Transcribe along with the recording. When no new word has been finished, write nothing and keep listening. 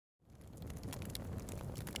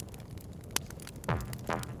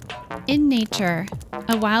In nature,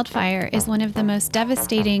 a wildfire is one of the most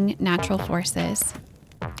devastating natural forces.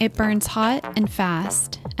 It burns hot and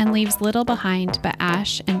fast and leaves little behind but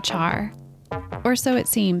ash and char. Or so it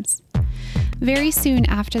seems. Very soon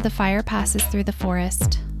after the fire passes through the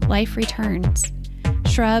forest, life returns.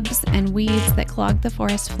 Shrubs and weeds that clog the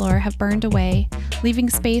forest floor have burned away, leaving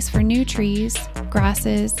space for new trees,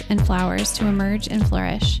 grasses, and flowers to emerge and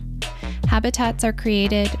flourish. Habitats are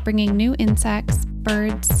created, bringing new insects,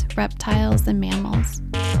 birds, reptiles, and mammals.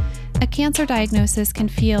 A cancer diagnosis can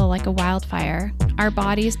feel like a wildfire, our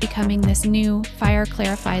bodies becoming this new,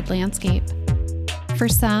 fire-clarified landscape. For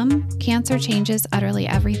some, cancer changes utterly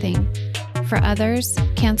everything. For others,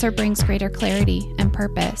 cancer brings greater clarity and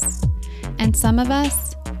purpose. And some of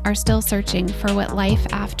us are still searching for what life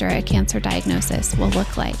after a cancer diagnosis will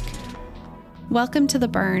look like. Welcome to The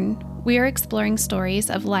Burn. We are exploring stories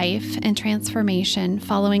of life and transformation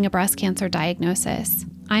following a breast cancer diagnosis.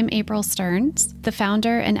 I'm April Stearns, the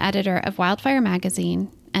founder and editor of Wildfire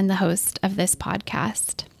Magazine and the host of this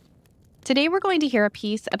podcast. Today, we're going to hear a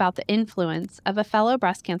piece about the influence of a fellow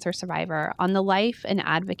breast cancer survivor on the life and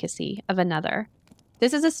advocacy of another.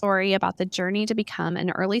 This is a story about the journey to become an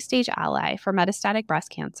early-stage ally for metastatic breast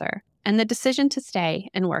cancer and the decision to stay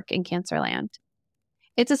and work in Cancerland.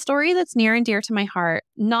 It's a story that's near and dear to my heart,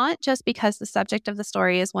 not just because the subject of the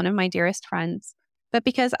story is one of my dearest friends, but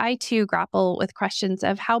because I too grapple with questions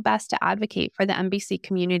of how best to advocate for the MBC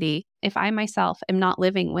community if I myself am not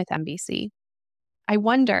living with MBC. I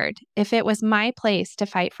wondered if it was my place to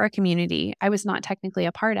fight for a community I was not technically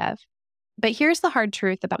a part of. But here's the hard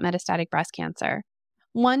truth about metastatic breast cancer.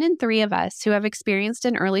 1 in 3 of us who have experienced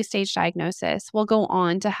an early stage diagnosis will go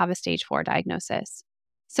on to have a stage 4 diagnosis.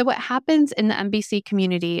 So what happens in the MBC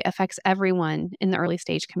community affects everyone in the early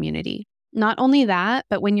stage community. Not only that,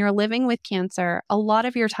 but when you're living with cancer, a lot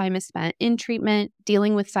of your time is spent in treatment,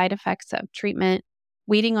 dealing with side effects of treatment,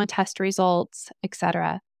 waiting on test results,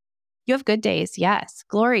 etc. You have good days, yes,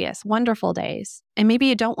 glorious, wonderful days. And maybe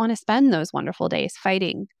you don't want to spend those wonderful days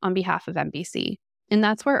fighting on behalf of MBC. And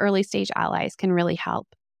that's where early stage allies can really help.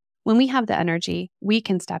 When we have the energy, we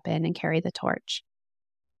can step in and carry the torch.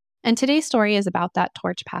 And today's story is about that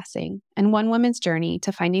torch passing and one woman's journey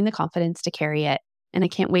to finding the confidence to carry it. And I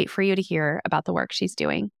can't wait for you to hear about the work she's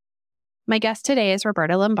doing. My guest today is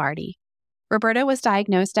Roberta Lombardi. Roberta was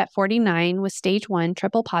diagnosed at 49 with stage 1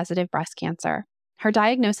 triple-positive breast cancer. Her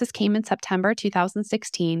diagnosis came in September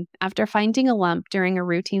 2016 after finding a lump during a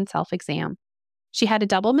routine self-exam. She had a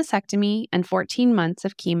double mastectomy and 14 months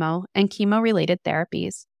of chemo and chemo-related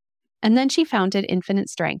therapies. And then she founded Infinite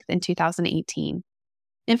Strength in 2018.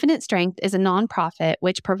 Infinite Strength is a nonprofit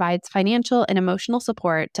which provides financial and emotional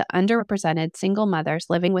support to underrepresented single mothers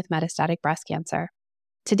living with metastatic breast cancer.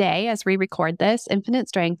 Today, as we record this, Infinite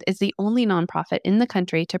Strength is the only nonprofit in the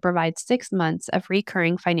country to provide 6 months of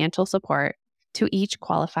recurring financial support to each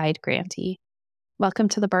qualified grantee. Welcome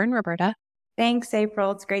to The Burn, Roberta. Thanks,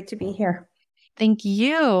 April. It's great to be here. Thank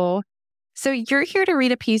you. So you're here to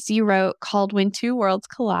read a piece you wrote called When Two Worlds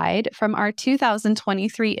Collide from our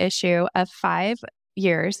 2023 issue of 5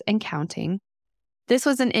 Years and Counting. This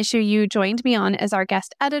was an issue you joined me on as our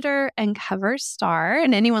guest editor and cover star.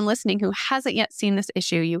 And anyone listening who hasn't yet seen this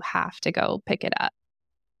issue, you have to go pick it up.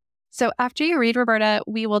 So after you read, Roberta,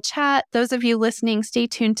 we will chat. Those of you listening, stay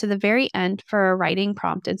tuned to the very end for a writing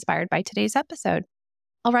prompt inspired by today's episode.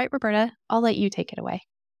 All right, Roberta, I'll let you take it away.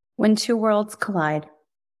 When Two Worlds Collide.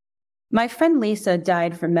 My friend Lisa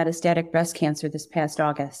died from metastatic breast cancer this past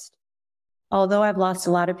August. Although I've lost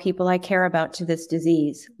a lot of people I care about to this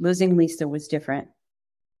disease, losing Lisa was different.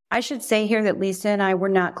 I should say here that Lisa and I were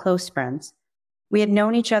not close friends. We had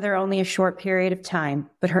known each other only a short period of time,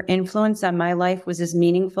 but her influence on my life was as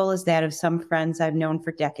meaningful as that of some friends I've known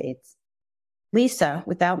for decades. Lisa,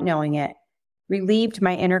 without knowing it, relieved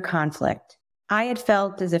my inner conflict. I had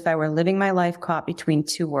felt as if I were living my life caught between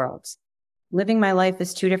two worlds, living my life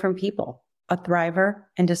as two different people, a thriver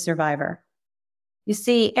and a survivor. You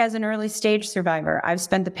see, as an early stage survivor, I've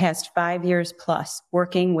spent the past 5 years plus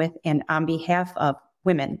working with and on behalf of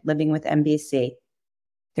women living with MBC.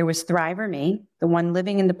 There was Thriver me, the one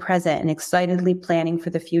living in the present and excitedly planning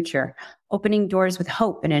for the future, opening doors with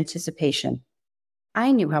hope and anticipation.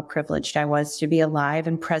 I knew how privileged I was to be alive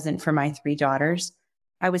and present for my 3 daughters.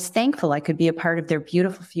 I was thankful I could be a part of their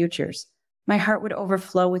beautiful futures. My heart would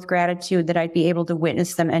overflow with gratitude that I'd be able to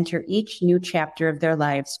witness them enter each new chapter of their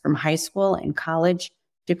lives, from high school and college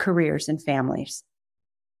to careers and families.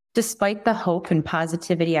 Despite the hope and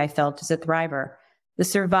positivity I felt as a thriver, the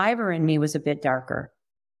survivor in me was a bit darker.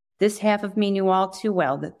 This half of me knew all too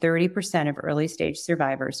well that 30% of early stage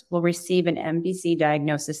survivors will receive an MBC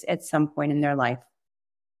diagnosis at some point in their life.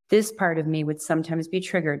 This part of me would sometimes be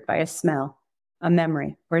triggered by a smell, a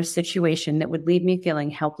memory, or a situation that would leave me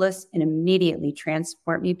feeling helpless and immediately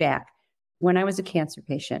transport me back when I was a cancer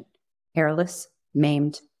patient, hairless,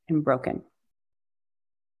 maimed, and broken.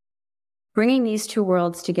 Bringing these two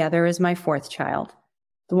worlds together is my fourth child,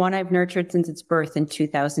 the one I've nurtured since its birth in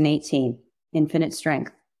 2018, Infinite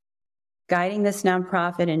Strength. Guiding this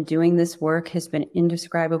nonprofit and doing this work has been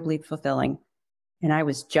indescribably fulfilling, and I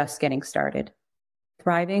was just getting started,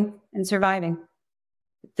 thriving and surviving.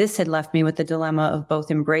 This had left me with the dilemma of both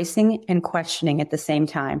embracing and questioning at the same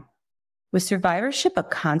time. Was survivorship a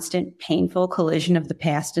constant, painful collision of the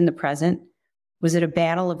past and the present? Was it a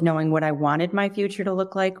battle of knowing what I wanted my future to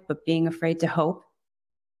look like, but being afraid to hope?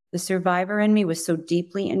 The survivor in me was so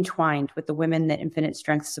deeply entwined with the women that Infinite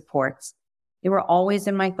Strength supports. They were always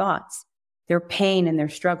in my thoughts. Their pain and their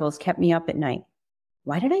struggles kept me up at night.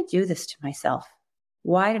 Why did I do this to myself?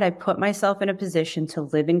 Why did I put myself in a position to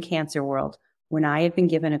live in cancer world when I had been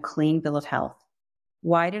given a clean bill of health?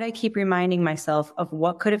 Why did I keep reminding myself of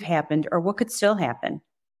what could have happened or what could still happen?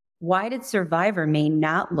 Why did survivor me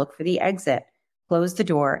not look for the exit, close the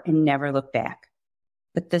door, and never look back?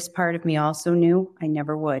 But this part of me also knew I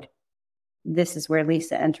never would. This is where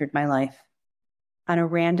Lisa entered my life. On a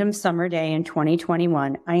random summer day in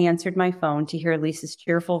 2021, I answered my phone to hear Lisa's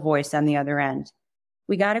cheerful voice on the other end.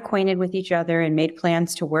 We got acquainted with each other and made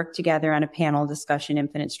plans to work together on a panel discussion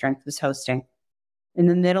Infinite Strength was hosting. In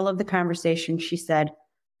the middle of the conversation, she said,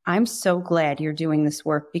 "I'm so glad you're doing this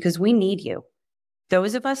work because we need you.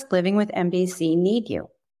 Those of us living with MBC need you.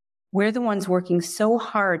 We're the ones working so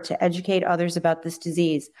hard to educate others about this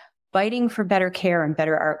disease, fighting for better care and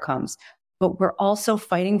better outcomes, but we're also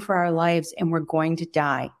fighting for our lives and we're going to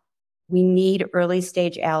die. We need early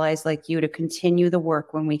stage allies like you to continue the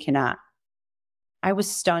work when we cannot." I was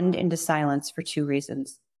stunned into silence for two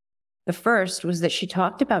reasons. The first was that she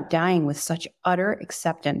talked about dying with such utter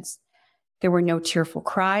acceptance. There were no tearful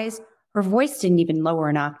cries. Her voice didn't even lower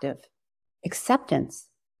an octave. Acceptance.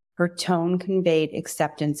 Her tone conveyed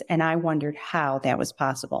acceptance, and I wondered how that was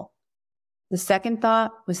possible. The second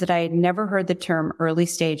thought was that I had never heard the term early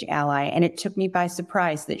stage ally, and it took me by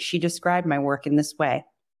surprise that she described my work in this way.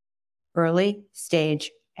 Early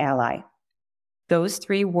stage ally. Those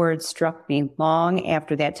three words struck me long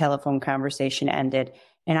after that telephone conversation ended,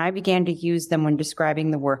 and I began to use them when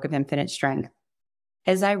describing the work of Infinite Strength.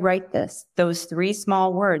 As I write this, those three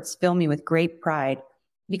small words fill me with great pride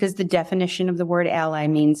because the definition of the word ally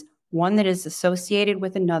means one that is associated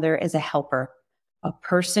with another as a helper, a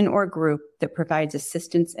person or group that provides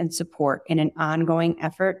assistance and support in an ongoing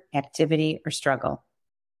effort, activity, or struggle.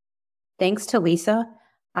 Thanks to Lisa,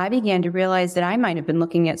 I began to realize that I might have been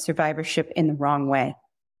looking at survivorship in the wrong way.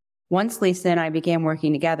 Once Lisa and I began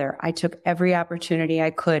working together, I took every opportunity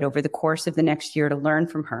I could over the course of the next year to learn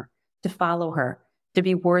from her, to follow her, to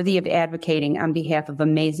be worthy of advocating on behalf of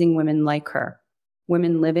amazing women like her,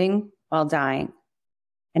 women living while dying.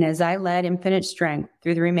 And as I led Infinite Strength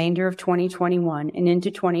through the remainder of 2021 and into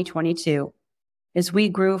 2022, as we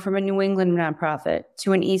grew from a New England nonprofit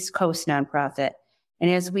to an East Coast nonprofit, and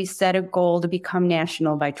as we set a goal to become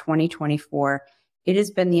national by 2024, it has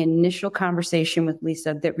been the initial conversation with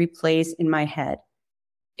Lisa that replays in my head.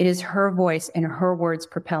 It is her voice and her words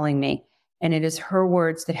propelling me, and it is her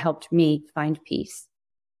words that helped me find peace.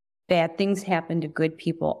 Bad things happen to good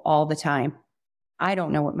people all the time. I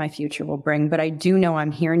don't know what my future will bring, but I do know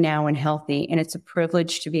I'm here now and healthy, and it's a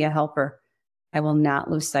privilege to be a helper. I will not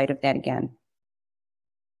lose sight of that again.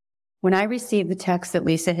 When I received the text that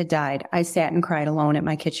Lisa had died, I sat and cried alone at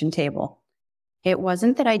my kitchen table. It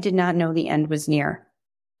wasn't that I did not know the end was near.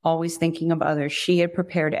 Always thinking of others, she had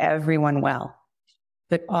prepared everyone well.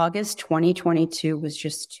 But August 2022 was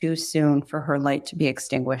just too soon for her light to be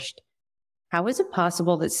extinguished. How is it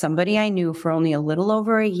possible that somebody I knew for only a little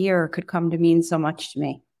over a year could come to mean so much to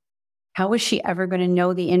me? How was she ever going to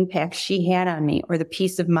know the impact she had on me or the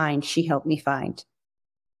peace of mind she helped me find?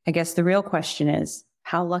 I guess the real question is,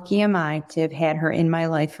 how lucky am I to have had her in my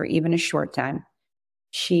life for even a short time?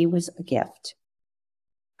 She was a gift.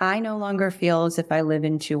 I no longer feel as if I live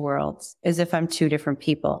in two worlds, as if I'm two different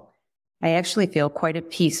people. I actually feel quite at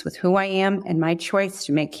peace with who I am and my choice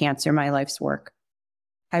to make cancer my life's work.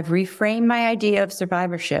 I've reframed my idea of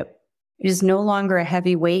survivorship. It is no longer a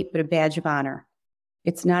heavy weight, but a badge of honor.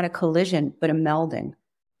 It's not a collision, but a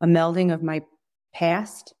melding of my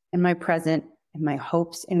past and my present and my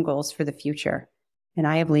hopes and goals for the future. And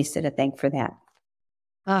I have Lisa to thank for that.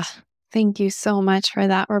 Thank you so much for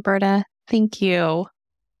that, Roberta. Thank you.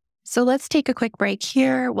 So let's take a quick break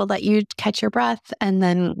here. We'll let you catch your breath and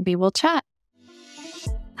then we will chat.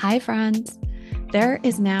 Hi, friends. There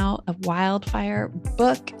is now a wildfire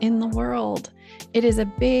book in the world. It is a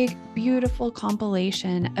big, beautiful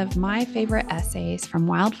compilation of my favorite essays from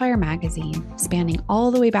Wildfire magazine, spanning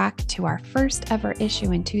all the way back to our first ever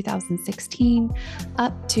issue in 2016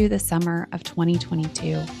 up to the summer of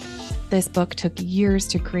 2022. This book took years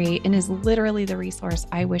to create and is literally the resource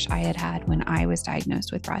I wish I had had when I was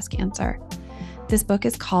diagnosed with breast cancer. This book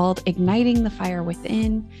is called Igniting the Fire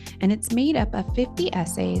Within, and it's made up of 50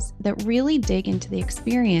 essays that really dig into the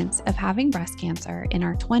experience of having breast cancer in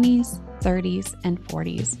our 20s, 30s, and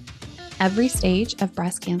 40s. Every stage of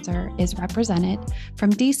breast cancer is represented,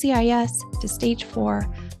 from DCIS to stage 4,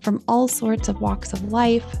 from all sorts of walks of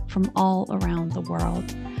life, from all around the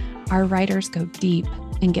world. Our writers go deep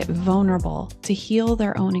and get vulnerable to heal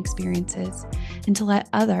their own experiences and to let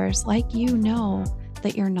others like you know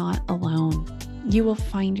that you're not alone. You will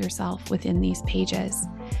find yourself within these pages.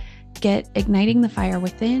 Get Igniting the Fire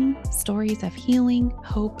Within, stories of healing,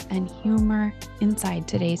 hope, and humor inside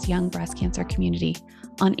today's young breast cancer community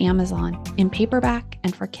on Amazon, in paperback,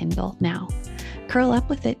 and for Kindle now. Curl up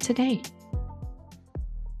with it today.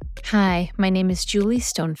 Hi, my name is Julie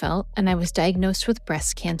Stonefelt, and I was diagnosed with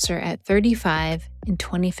breast cancer at 35 in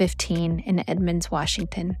 2015 in Edmonds,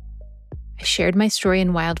 Washington. I shared my story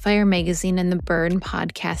in Wildfire magazine and the Burn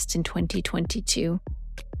podcast in 2022.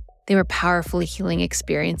 They were powerfully healing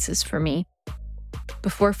experiences for me.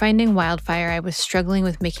 Before finding Wildfire, I was struggling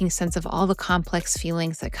with making sense of all the complex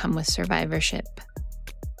feelings that come with survivorship.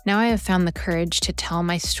 Now I have found the courage to tell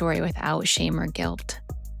my story without shame or guilt.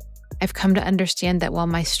 I've come to understand that while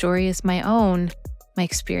my story is my own, my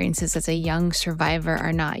experiences as a young survivor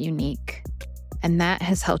are not unique. And that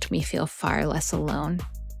has helped me feel far less alone.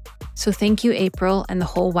 So thank you, April, and the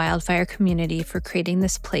whole Wildfire community for creating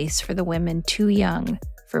this place for the women too young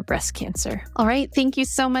for breast cancer. All right. Thank you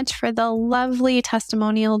so much for the lovely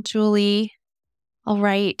testimonial, Julie. All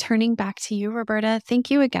right. Turning back to you, Roberta. Thank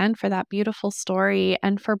you again for that beautiful story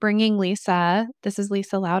and for bringing Lisa, this is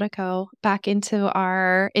Lisa Laudico, back into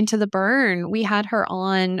the Burn. We had her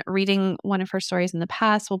on reading one of her stories in the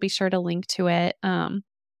past. We'll be sure to link to it.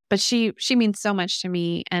 But she means so much to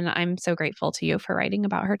me, and I'm so grateful to you for writing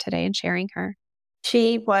about her today and sharing her.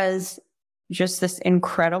 She was just this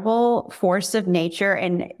incredible force of nature.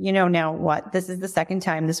 And now what? This is the second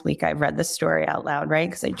time this week I've read this story out loud, right?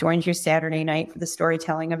 Because I joined you Saturday night for the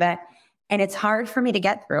storytelling event. And it's hard for me to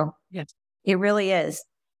get through. Yes. It really is.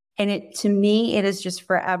 And to me, it is just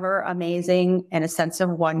forever amazing and a sense of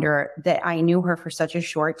wonder that I knew her for such a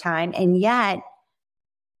short time. And yet,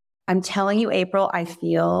 I'm telling you, April, I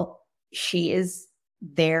feel she is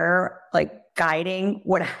there, like guiding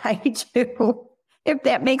what I do. If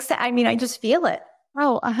that makes sense. I mean, I just feel it.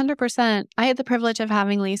 Oh, 100%. I had the privilege of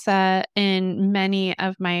having Lisa in many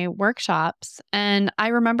of my workshops. And I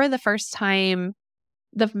remember the first time,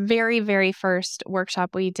 the very, very first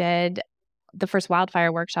workshop we did, the first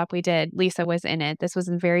Wildfire workshop we did, Lisa was in it. This was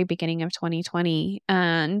in the very beginning of 2020.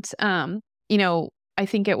 And, I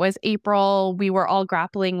think it was April, we were all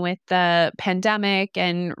grappling with the pandemic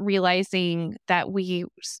and realizing that we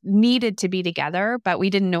needed to be together, but we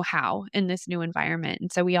didn't know how in this new environment.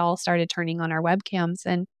 And so we all started turning on our webcams,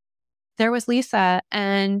 and there was Lisa,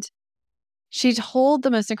 and she told the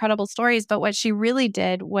most incredible stories, but what she really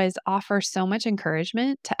did was offer so much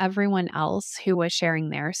encouragement to everyone else who was sharing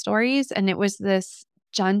their stories. And it was this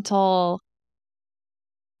gentle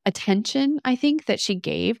attention, I think, that she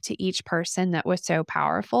gave to each person that was so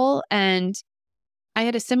powerful. And I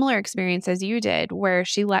had a similar experience as you did, where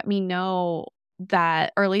she let me know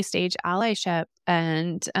that early stage allyship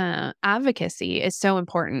and advocacy is so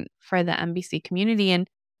important for the MBC community. And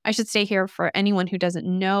I should stay here for anyone who doesn't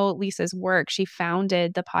know Lisa's work. She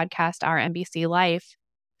founded the podcast, Our MBC Life,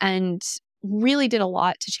 and really did a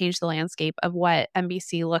lot to change the landscape of what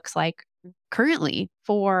MBC looks like currently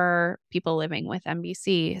for people living with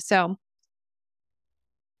MBC. So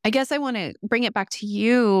I guess I want to bring it back to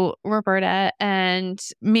you, Roberta, and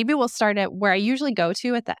maybe we'll start at where I usually go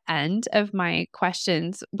to at the end of my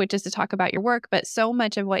questions, which is to talk about your work. But so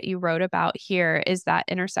much of what you wrote about here is that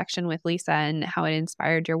intersection with Lisa and how it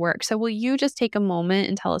inspired your work. So will you just take a moment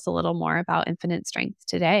and tell us a little more about Infinite Strength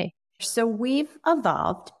today? So we've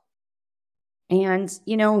evolved. And,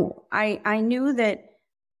 I knew that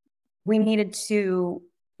we needed to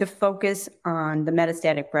focus on the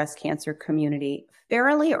metastatic breast cancer community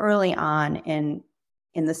fairly early on in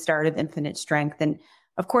the start of Infinite Strength. And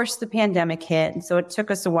of course, the pandemic hit. And so it took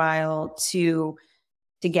us a while to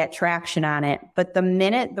get traction on it. But the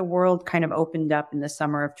minute the world kind of opened up in the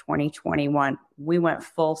summer of 2021, we went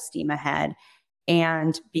full steam ahead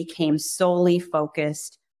and became solely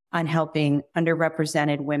focused on helping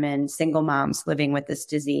underrepresented women, single moms living with this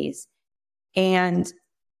disease. And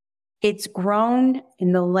it's grown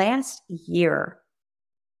in the last year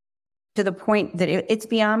to the point that it's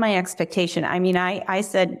beyond my expectation. I mean, I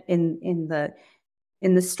said in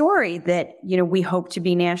the story that, we hope to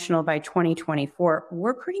be national by 2024.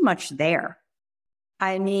 We're pretty much there.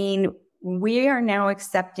 I mean, we are now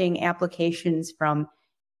accepting applications from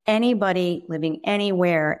anybody living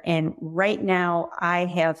anywhere. And right now I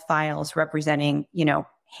have files representing,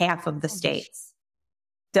 half of the states.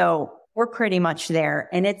 So we're pretty much there.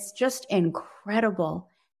 And it's just incredible.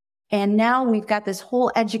 And now we've got this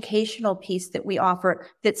whole educational piece that we offer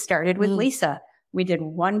that started with Lisa. We did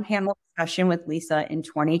one panel discussion with Lisa in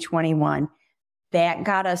 2021 that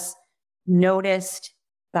got us noticed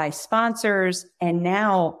by sponsors. And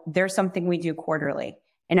now there's something we do quarterly.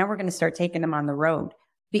 And now we're going to start taking them on the road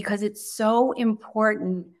because it's so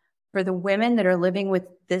important for the women that are living with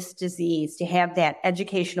this disease to have that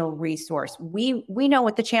educational resource. We know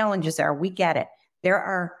what the challenges are. We get it. There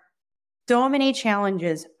are so many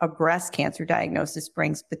challenges a breast cancer diagnosis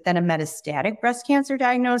brings, but then a metastatic breast cancer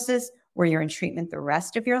diagnosis where you're in treatment the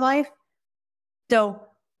rest of your life. So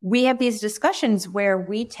we have these discussions where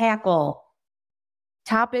we tackle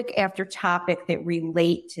topic after topic that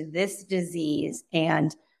relate to this disease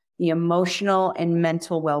and the emotional and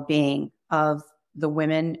mental well-being of the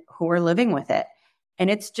women who are living with it. And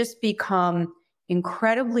it's just become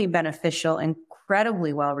incredibly beneficial,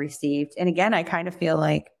 incredibly well received. And again, I kind of feel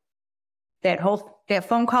like that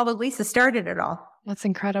phone call with Lisa started it all. That's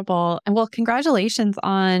incredible. And well, congratulations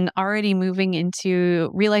on already moving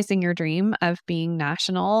into realizing your dream of being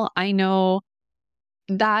national. I know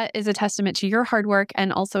that is a testament to your hard work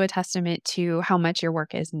and also a testament to how much your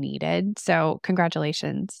work is needed. So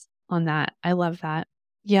congratulations on that. I love that.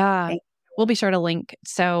 Yeah. We'll be sure to link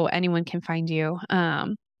so anyone can find you.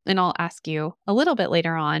 And I'll ask you a little bit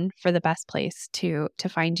later on for the best place to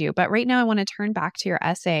find you. But right now I want to turn back to your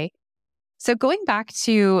essay. So going back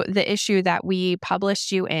to the issue that we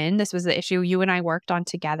published you in, this was the issue you and I worked on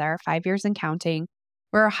together, 5 years and counting.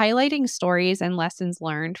 We're highlighting stories and lessons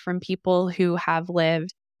learned from people who have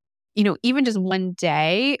lived, even just one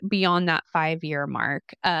day beyond that 5-year mark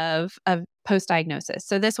of post-diagnosis.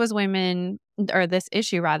 So this was women, or this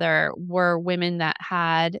issue rather, were women that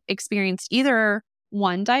had experienced either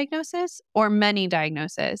one diagnosis or many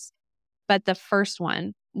diagnoses. But the first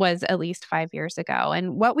one was at least 5 years ago.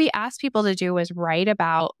 And what we asked people to do was write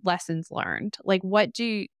about lessons learned. Like, what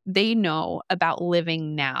do they know about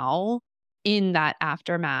living now in that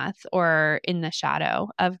aftermath or in the shadow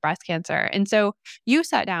of breast cancer? And so you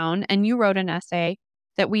sat down and you wrote an essay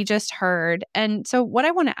that we just heard. And so what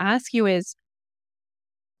I want to ask you is,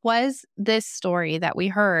 was this story that we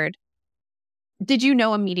heard, did you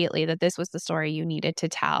know immediately that this was the story you needed to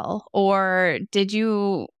tell? Or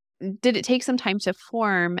did it take some time to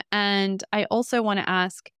form? And I also want to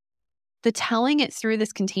ask, the telling it through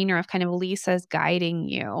this container of kind of Lisa's guiding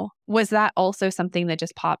you, was that also something that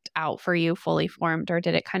just popped out for you fully formed, or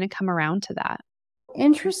did it kind of come around to that?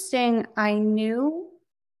 Interesting. I knew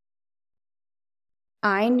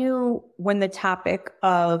when the topic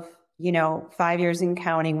of, 5 years and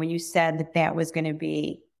counting, when you said that was going to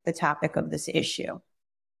be the topic of this issue,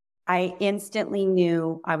 I instantly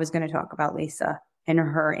knew I was going to talk about Lisa and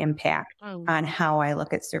her impact on how I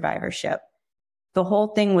look at survivorship. The whole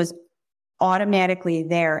thing was automatically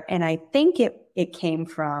there. And I think it came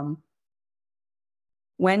from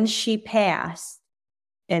when she passed.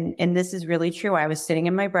 And this is really true. I was sitting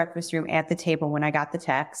in my breakfast room at the table when I got the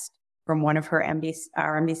text from one of our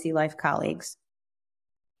NBC Life colleagues.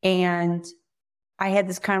 And I had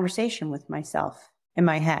this conversation with myself in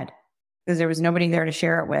my head because there was nobody there to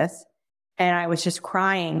share it with. And I was just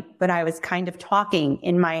crying, but I was kind of talking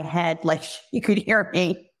in my head like she could hear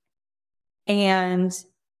me. And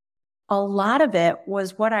a lot of it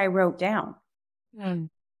was what I wrote down in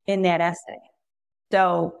that essay.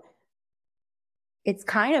 So it's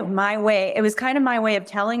kind of my way. It was kind of my way of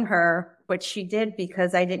telling her what she did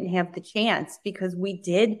because I didn't have the chance, because we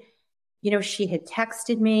did, she had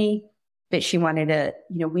texted me that she wanted to,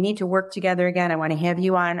 we need to work together again. I want to have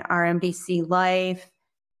you on our NBC Life.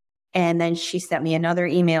 And then she sent me another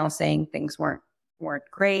email saying things weren't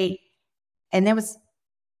great. And it was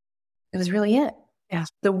really it. Yeah.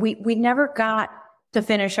 So we never got to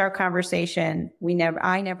finish our conversation.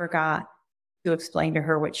 I never got to explain to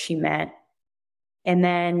her what she meant. And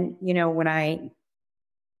then, when I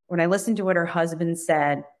listened to what her husband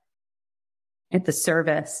said at the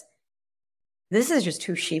service, this is just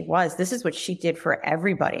who she was. This is what she did for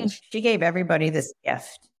everybody. She gave everybody this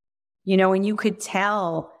gift, and you could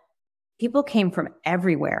tell people came from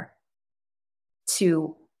everywhere.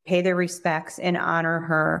 to pay their respects and honor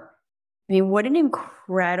her. I mean, what an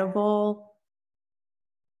incredible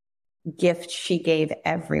gift she gave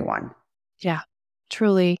everyone. Yeah,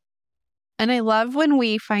 truly. And I love when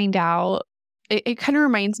we find out, it kind of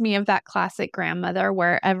reminds me of that classic grandmother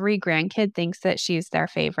where every grandkid thinks that she's their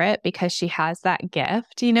favorite because she has that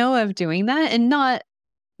gift, of doing that, and not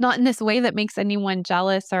in this way that makes anyone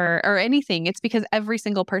jealous or anything. It's because every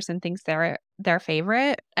single person thinks they're their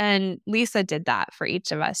favorite. And Lisa did that for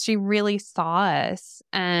each of us. She really saw us.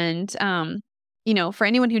 And, for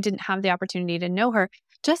anyone who didn't have the opportunity to know her,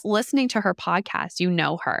 just listening to her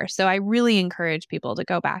podcast, her. So I really encourage people to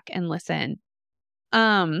go back and listen.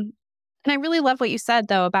 And I really love what you said,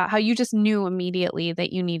 though, about how you just knew immediately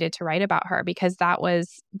that you needed to write about her because that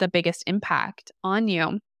was the biggest impact on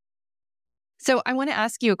you. So I want to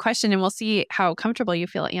ask you a question and we'll see how comfortable you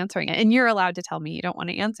feel answering it. And you're allowed to tell me you don't want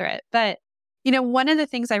to answer it. But, one of the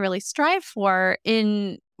things I really strive for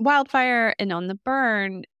in Wildfire and on the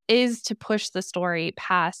Burn is to push the story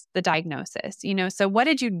past the diagnosis. So what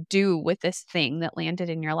did you do with this thing that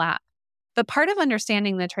landed in your lap? But part of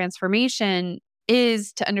understanding the transformation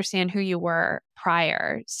is to understand who you were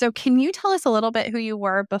prior. So can you tell us a little bit who you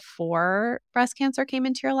were before breast cancer came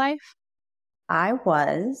into your life? I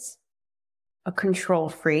was a control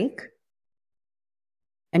freak,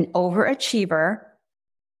 an overachiever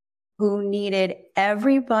who needed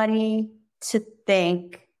everybody to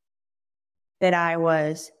think that I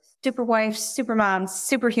was super wife, super mom,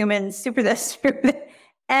 superhuman, super this, super that.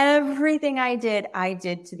 Everything I did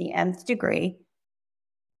to the nth degree,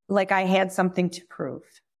 like I had something to prove.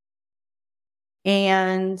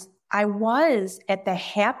 And I was at the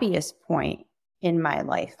happiest point in my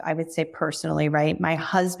life, I would say personally, right? My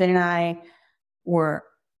husband and I were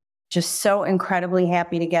just so incredibly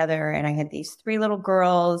happy together. And I had these 3 little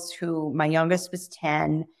girls who my youngest was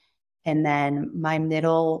 10. And then my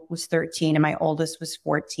middle was 13 and my oldest was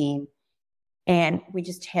 14. And we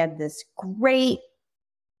just had this great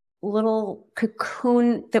little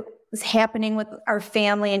cocoon that was happening with our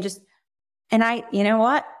family. And I, you know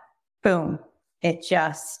what? Boom. It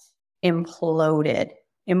just imploded.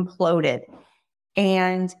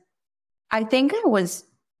 And I think I was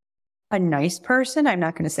a nice person. I'm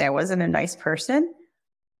not going to say I wasn't a nice person,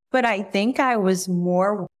 but I think I was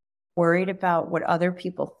more worried about what other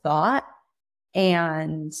people thought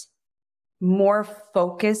and more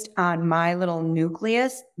focused on my little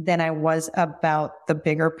nucleus than I was about the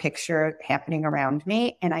bigger picture happening around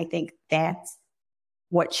me. And I think that's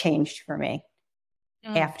what changed for me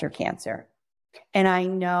after cancer. And I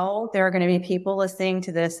know there are going to be people listening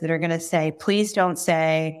to this that are going to say, please don't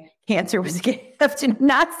say cancer was a gift. And I'm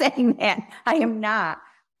not saying that. I am not.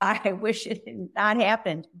 I wish it had not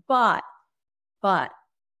happened. But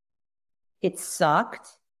it sucked.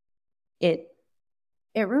 It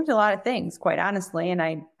ruined a lot of things, quite honestly. And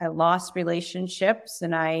I lost relationships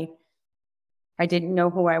and I didn't know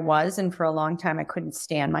who I was. And for a long time, I couldn't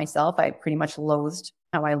stand myself. I pretty much loathed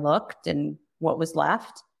how I looked and what was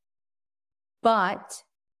left. But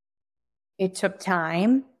it took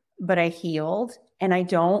time, but I healed. And I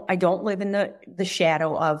don't live in the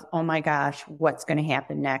shadow of, oh my gosh, what's going to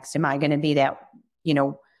happen next? Am I going to be that,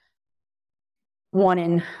 1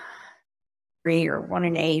 in 3 or 1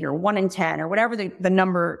 in 8 or 1 in 10 or whatever the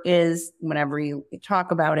number is, whenever you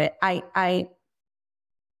talk about it. I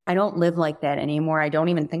don't live like that anymore. I don't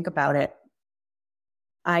even think about it.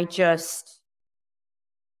 I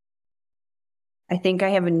think I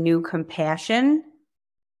have a new compassion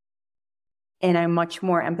and I'm much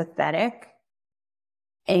more empathetic.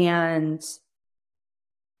 And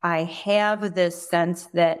I have this sense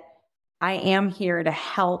that I am here to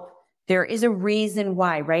help. There is a reason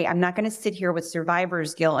why, right? I'm not going to sit here with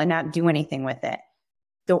survivor's guilt and not do anything with it.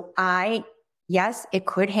 So yes, it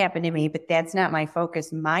could happen to me, but that's not my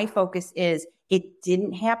focus. My focus is it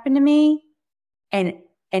didn't happen to me. And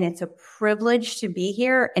it's a privilege to be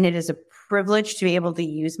here. And it is a privilege to be able to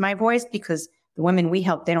use my voice because the women we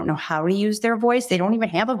help, they don't know how to use their voice. They don't even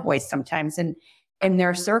have a voice sometimes in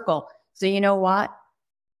their circle. So you know what?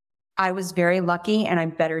 I was very lucky and I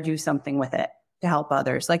better do something with it to help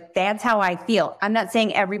others. Like that's how I feel. I'm not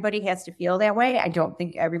saying everybody has to feel that way. I don't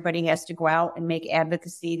think everybody has to go out and make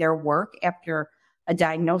advocacy their work after a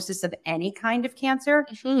diagnosis of any kind of cancer.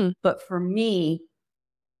 Mm-hmm. But for me,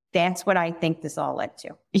 that's what I think this all led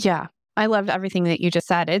to. Yeah. I loved everything that you just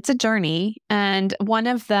said. It's a journey. And one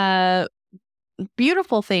of the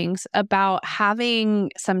beautiful things about having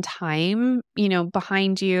some time,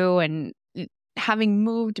 behind you and having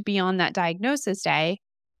moved beyond that diagnosis day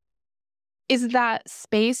is that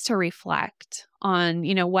space to reflect on,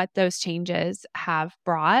 what those changes have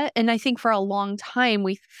brought. And I think for a long time,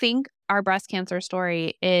 we think our breast cancer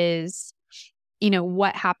story is,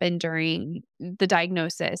 what happened during the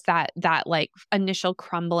diagnosis, that like initial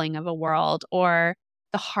crumbling of a world, or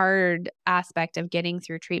the hard aspect of getting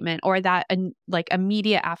through treatment, or that like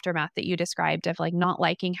immediate aftermath that you described of like not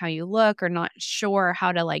liking how you look or not sure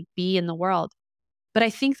how to like be in the world. But I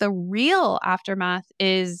think the real aftermath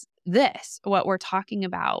is what we're talking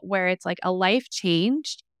about, where it's like a life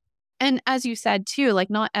changed. And as you said too, like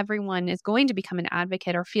not everyone is going to become an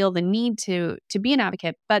advocate or feel the need to be an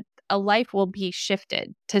advocate, but a life will be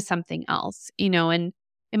shifted to something else, and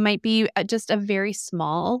it might be just a very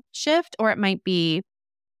small shift, or it might be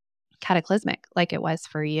cataclysmic like it was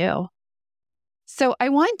for you. So I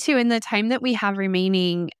want to, in the time that we have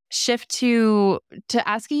remaining, shift to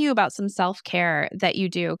asking you about some self-care that you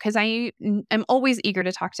do, because I am always eager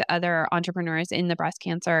to talk to other entrepreneurs in the breast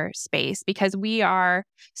cancer space, because we are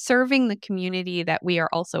serving the community that we are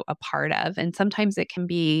also a part of. And sometimes it can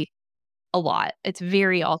be a lot. It's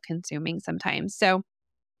very all-consuming sometimes. So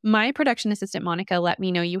my production assistant, Monica, let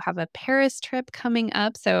me know you have a Paris trip coming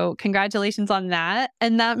up. So congratulations on that.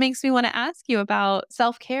 And that makes me want to ask you about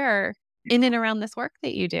self-care in and around this work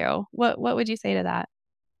that you do. What would you say to that?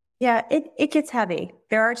 Yeah, it gets heavy.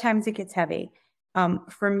 There are times it gets heavy.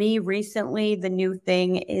 For me recently, the new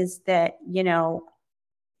thing is that,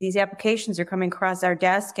 these applications are coming across our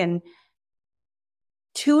desk, and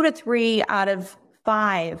 2 to 3 out of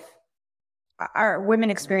 5 are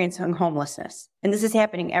women experiencing homelessness. And this is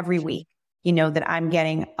happening every week, that I'm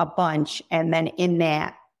getting a bunch. And then in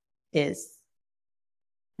that and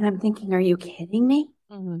I'm thinking, are you kidding me?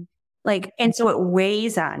 Mm-hmm. And so it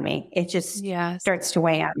weighs on me. It just starts to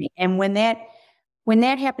weigh on me. And when that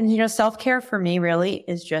happens, self-care for me really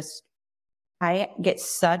is just, I get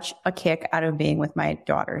such a kick out of being with my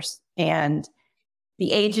daughters, and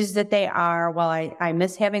the ages that they are, while I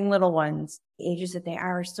miss having little ones, the ages that they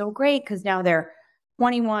are so great, because now they're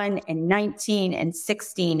 21 and 19 and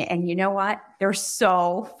 16. And you know what? They're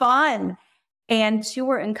so fun. And 2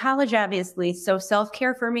 are in college, obviously. So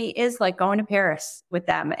self-care for me is like going to Paris with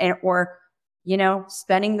them, or,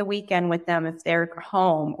 spending the weekend with them if they're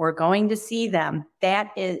home, or going to see them.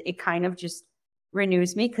 It kind of just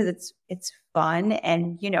renews me, because it's fun.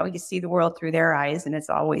 And, you see the world through their eyes, and it's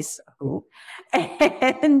always, ooh.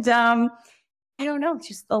 And I don't know,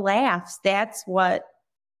 just the laughs. That's what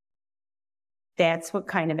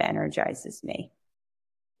kind of energizes me.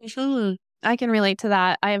 Mm-hmm. I can relate to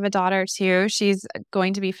that. I have a daughter too. She's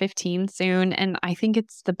going to be 15 soon, and I think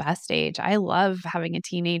it's the best age. I love having a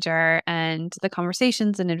teenager and the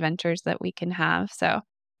conversations and adventures that we can have. So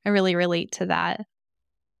I really relate to that.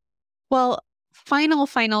 Well, final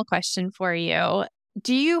question for you.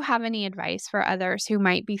 Do you have any advice for others who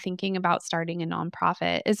might be thinking about starting a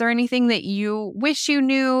nonprofit? Is there anything that you wish you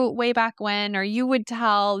knew way back when, or you would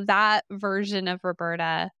tell that version of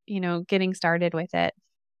Roberta, getting started with it?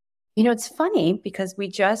 It's funny, because we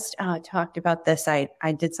just talked about this. I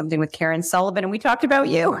did something with Karen Sullivan, and we talked about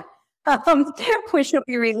you, which will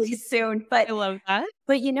be released soon. But I love that.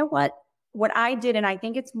 But you know what? What I did, and I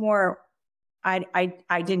think it's more, I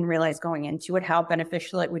didn't realize going into it how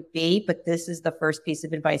beneficial it would be, but this is the first piece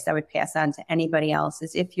of advice I would pass on to anybody else,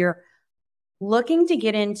 is if you're looking to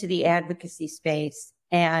get into the advocacy space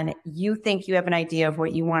and you think you have an idea of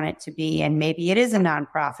what you want it to be, and maybe it is a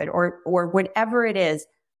nonprofit or whatever it is,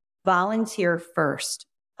 volunteer first.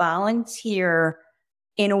 Volunteer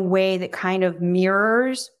in a way that kind of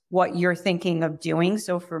mirrors what you're thinking of doing.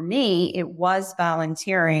 So for me, it was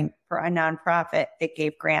volunteering for a nonprofit that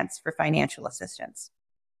gave grants for financial assistance,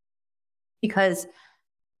 because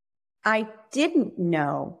I didn't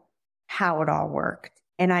know how it all worked.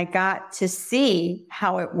 And I got to see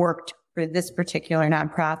how it worked for this particular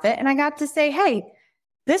nonprofit. And I got to say, hey,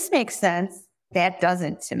 this makes sense. That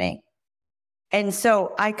doesn't to me. And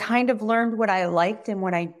so I kind of learned what I liked and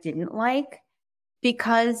what I didn't like,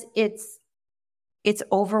 because it's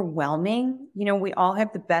overwhelming. We all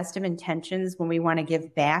have the best of intentions when we want to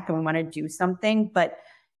give back and we want to do something. But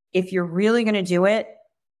if you're really going to do it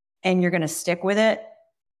and you're going to stick with it,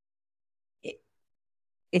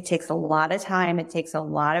 it takes a lot of time. It takes a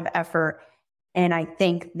lot of effort. And I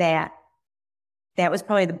think that was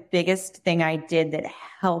probably the biggest thing I did that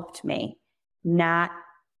helped me not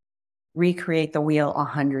recreate the wheel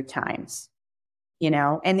 100 times,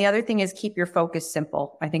 And the other thing is, keep your focus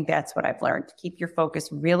simple. I think that's what I've learned. Keep your focus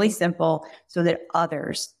really simple so that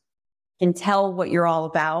others can tell what you're all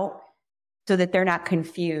about, so that they're not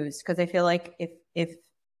confused. Because I feel like if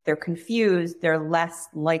they're confused, they're less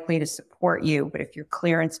likely to support you. But if you're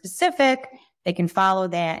clear and specific, they can follow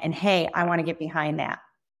that. And hey, I want to get behind that.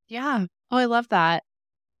 Yeah. Oh, I love that.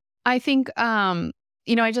 I think,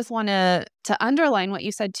 I just want to underline what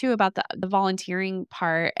you said too about the volunteering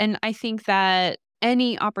part. And I think that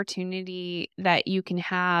any opportunity that you can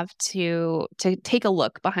have to take a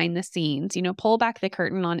look behind the scenes, pull back the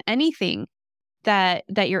curtain on anything that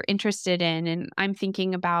you're interested in. And I'm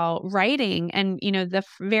thinking about writing, and the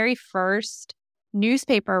very first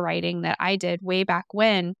newspaper writing that I did way back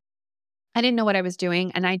when, I didn't know what I was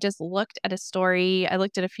doing, and I just looked at a story. I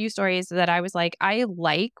looked at a few stories that I was like, I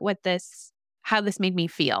like how this made me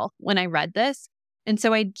feel when I read this. And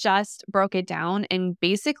so I just broke it down and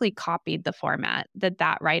basically copied the format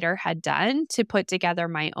that writer had done to put together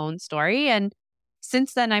my own story. And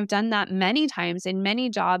since then, I've done that many times in many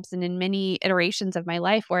jobs and in many iterations of my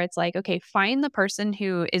life, where it's like, okay, find the person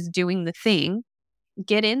who is doing the thing,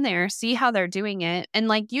 get in there, see how they're doing it. And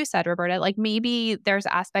like you said, Roberta, like maybe there's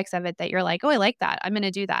aspects of it that you're like, oh, I like that, I'm going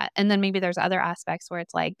to do that. And then maybe there's other aspects where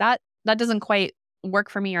it's like, that doesn't quite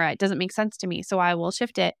work for me, or it doesn't make sense to me, so I will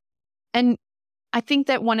shift it. And I think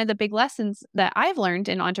that one of the big lessons that I've learned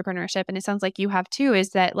in entrepreneurship, and it sounds like you have too, is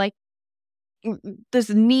that like this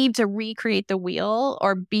need to recreate the wheel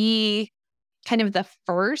or be kind of the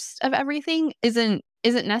first of everything isn't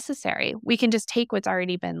necessary. We can just take what's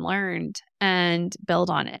already been learned and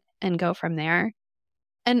build on it and go from there.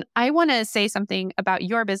 And I want to say something about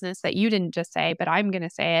your business that you didn't just say, but I'm going to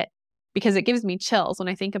say it because it gives me chills when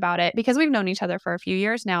I think about it, because we've known each other for a few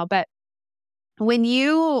years now. But when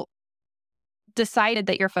you decided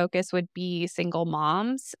that your focus would be single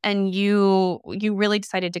moms and you really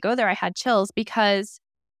decided to go there, I had chills, because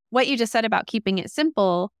what you just said about keeping it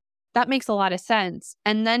simple, that makes a lot of sense.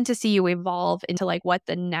 And then to see you evolve into like what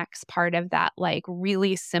the next part of that like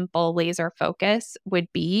really simple laser focus would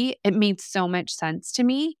be, it made so much sense to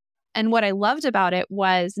me. And what I loved about it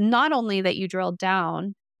was not only that you drilled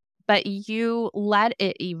down, but you let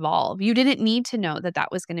it evolve. You didn't need to know that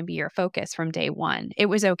was going to be your focus from day one. It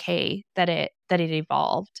was okay that it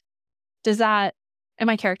evolved. Am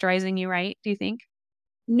I characterizing you right, do you think?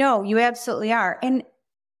 No, you absolutely are. And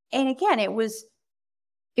again, it was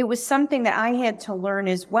something that I had to learn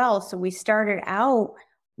as well. So we started out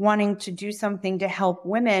wanting to do something to help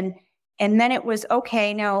women. And then it was,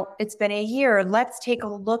 okay, now it's been a year. Let's take a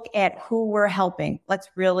look at who we're helping. Let's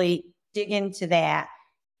really dig into that.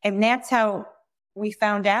 And that's how we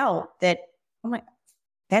found out that,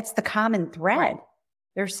 that's the common thread. Right.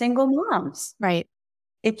 They're single moms. Right.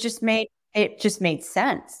 It just made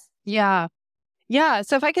sense. Yeah. Yeah.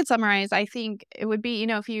 So if I could summarize, I think it would be,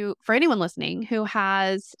 for anyone listening who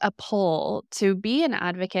has a pull to be an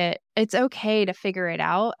advocate, it's okay to figure it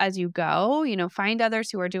out as you go, find others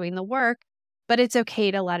who are doing the work, but it's okay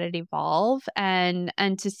to let it evolve and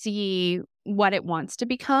to see what it wants to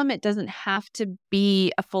become. It doesn't have to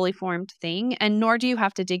be a fully formed thing, and nor do you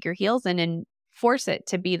have to dig your heels in and force it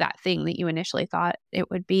to be that thing that you initially thought it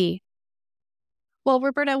would be. Well,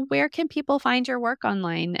 Roberta, where can people find your work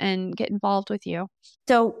online and get involved with you?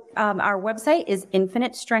 So our website is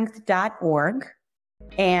infinitestrength.org.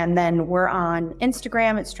 And then we're on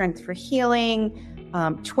Instagram at Strength for Healing,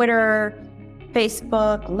 Twitter,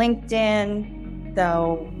 Facebook, LinkedIn.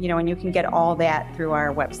 So, and you can get all that through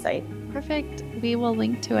our website. Perfect. We will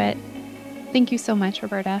link to it. Thank you so much,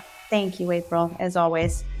 Roberta. Thank you, April, as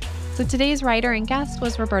always. So today's writer and guest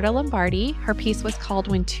was Roberta Lombardi. Her piece was called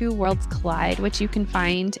When Two Worlds Collide, which you can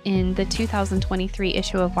find in the 2023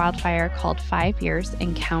 issue of Wildfire called 5 Years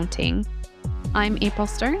and Counting. I'm April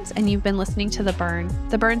Stearns, and you've been listening to The Burn.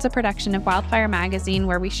 The Burn's a production of Wildfire Magazine,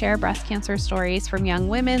 where we share breast cancer stories from young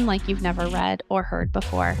women like you've never read or heard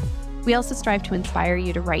before. We also strive to inspire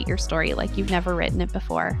you to write your story like you've never written it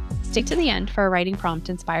before. Stick to the end for a writing prompt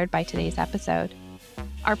inspired by today's episode.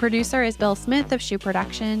 Our producer is Bill Smith of Shoe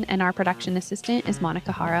Production, and our production assistant is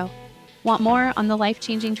Monica Haro. Want more on the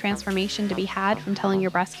life-changing transformation to be had from telling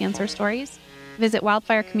your breast cancer stories? Visit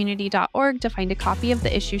wildfirecommunity.org to find a copy of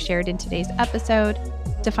the issue shared in today's episode,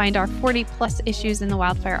 to find our 40-plus issues in the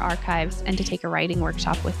Wildfire archives, and to take a writing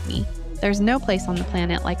workshop with me. There's no place on the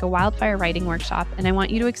planet like a wildfire writing workshop, and I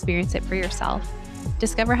want you to experience it for yourself.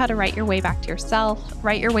 Discover how to write your way back to yourself,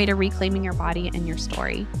 write your way to reclaiming your body and your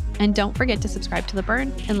story. And don't forget to subscribe to The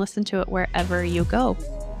Burn and listen to it wherever you go.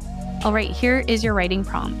 All right, here is your writing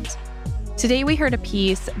prompt. Today we heard a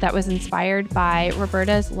piece that was inspired by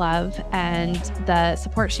Roberta's love and the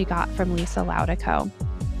support she got from Lisa Laudico.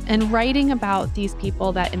 And writing about these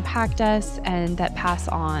people that impact us and that pass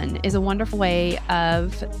on is a wonderful way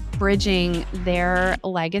of bridging their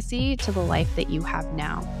legacy to the life that you have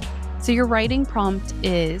now. So your writing prompt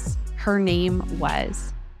is, her name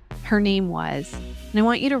was. Her name was. And I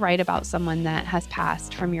want you to write about someone that has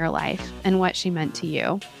passed from your life and what she meant to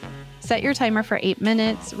you. Set your timer for 8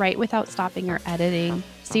 minutes, write without stopping or editing,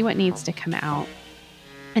 see what needs to come out.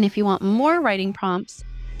 And if you want more writing prompts,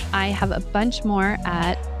 I have a bunch more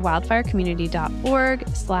at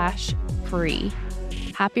wildfirecommunity.org/free.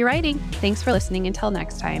 Happy writing. Thanks for listening. Until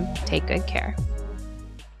next time, take good care.